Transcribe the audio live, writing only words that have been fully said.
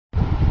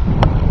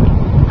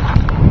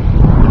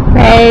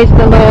Praise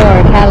the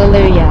Lord.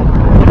 Hallelujah.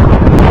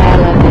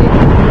 Hallelujah.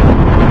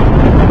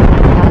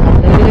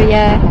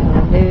 Hallelujah.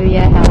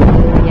 Hallelujah.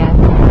 Hallelujah.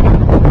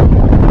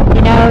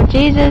 You know,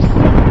 Jesus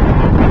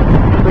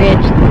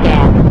bridged the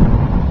gap.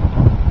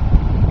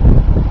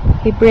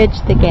 He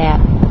bridged the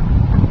gap.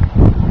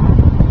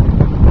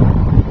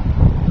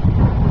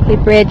 He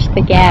bridged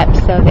the gap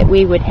so that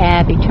we would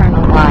have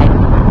eternal life.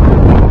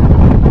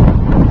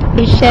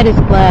 He shed His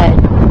blood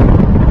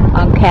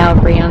on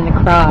Calvary on the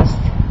cross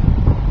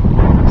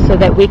so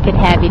that we could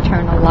have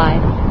eternal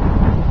life.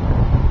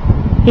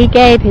 He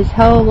gave His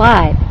whole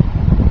life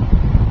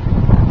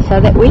so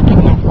that we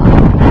can have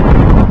life.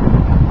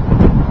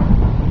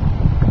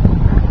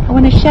 I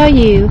want to show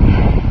you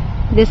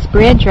this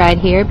bridge right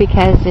here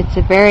because it's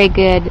a very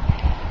good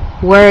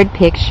word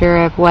picture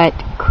of what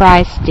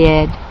Christ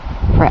did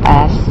for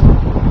us.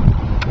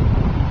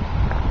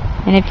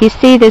 And if you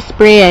see this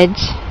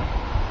bridge,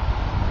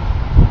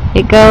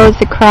 it goes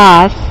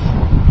across,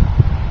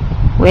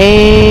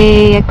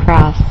 way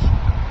across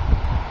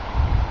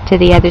to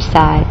the other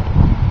side.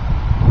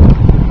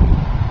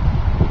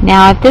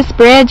 Now if this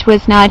bridge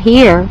was not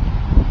here,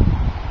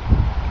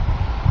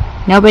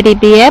 nobody'd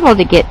be able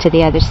to get to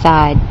the other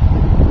side.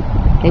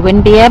 They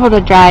wouldn't be able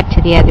to drive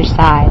to the other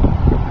side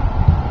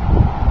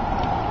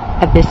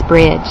of this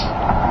bridge.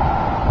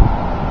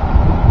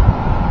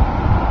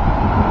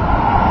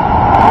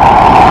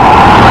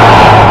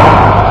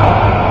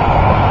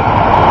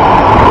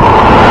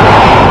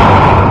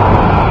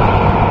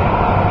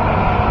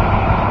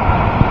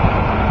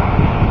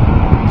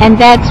 And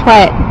that's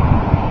what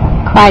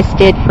Christ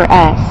did for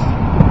us.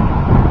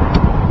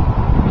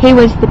 He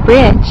was the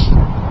bridge.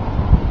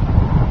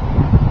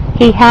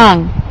 He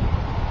hung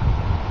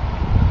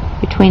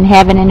between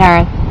heaven and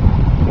earth,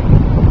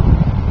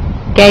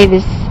 gave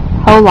His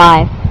whole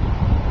life,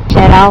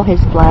 shed all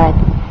His blood.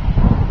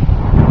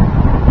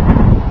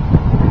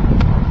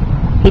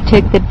 He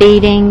took the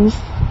beatings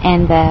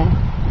and the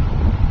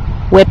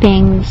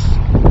whippings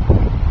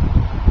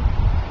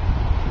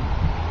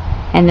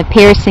and the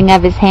piercing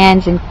of His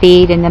hands and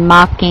feet and the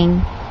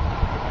mocking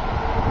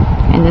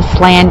and the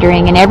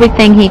slandering and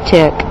everything He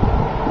took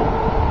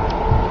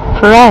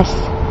for us.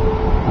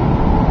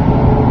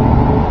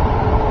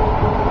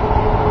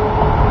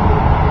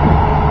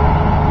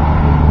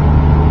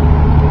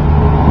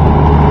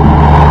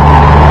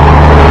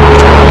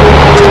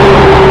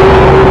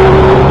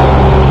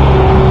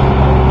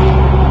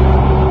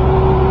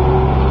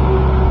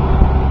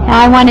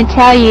 Now I want to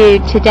tell you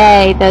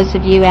today, those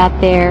of you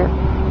out there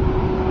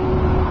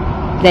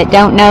that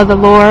don't know the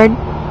Lord,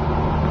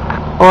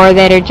 or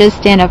that are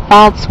just in a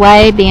false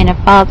way, being a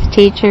false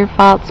teacher,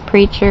 false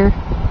preacher,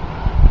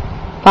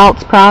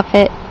 false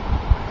prophet.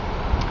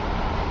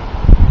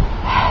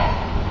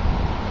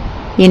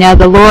 You know,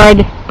 the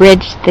Lord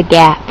bridged the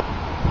gap.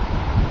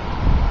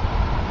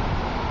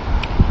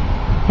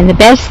 And the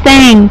best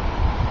thing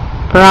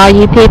for all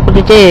you people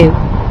to do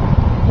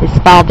is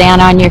fall down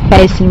on your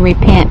face and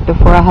repent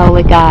before a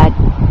holy God.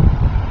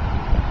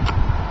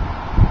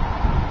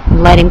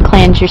 And let Him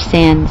cleanse your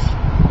sins.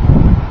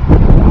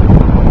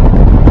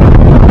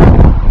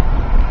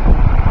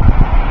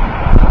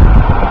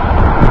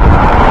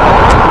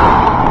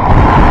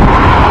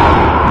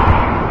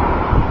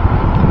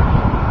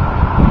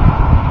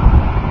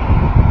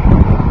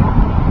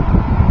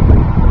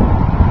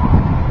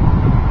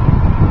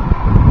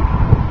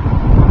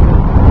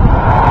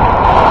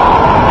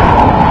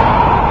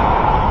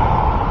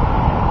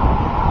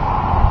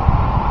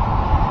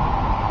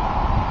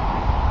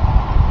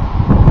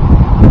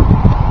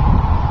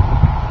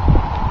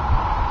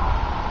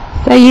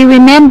 So you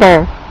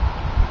remember,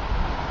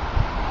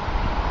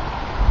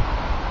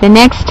 the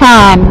next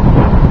time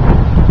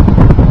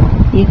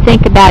you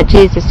think about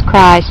Jesus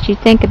Christ, you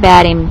think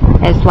about Him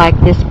as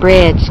like this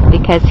bridge,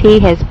 because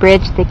He has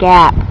bridged the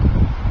gap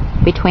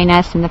between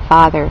us and the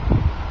Father.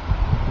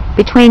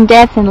 Between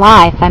death and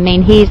life. I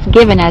mean, He's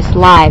given us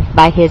life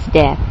by His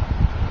death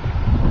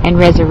and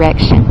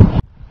resurrection.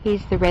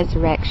 He's the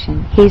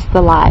resurrection. He's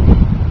the life.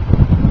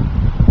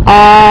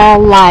 All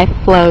life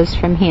flows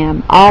from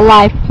Him. All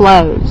life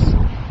flows.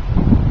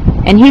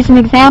 And He's an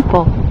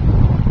example.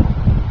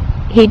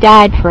 He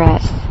died for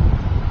us.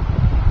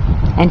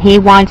 And He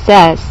wants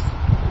us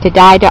to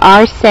die to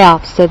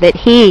ourselves so that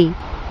He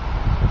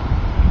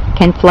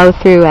can flow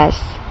through us.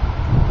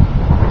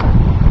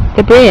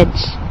 The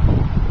bridge,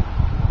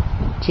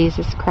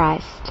 Jesus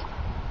Christ.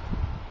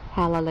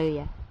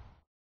 Hallelujah.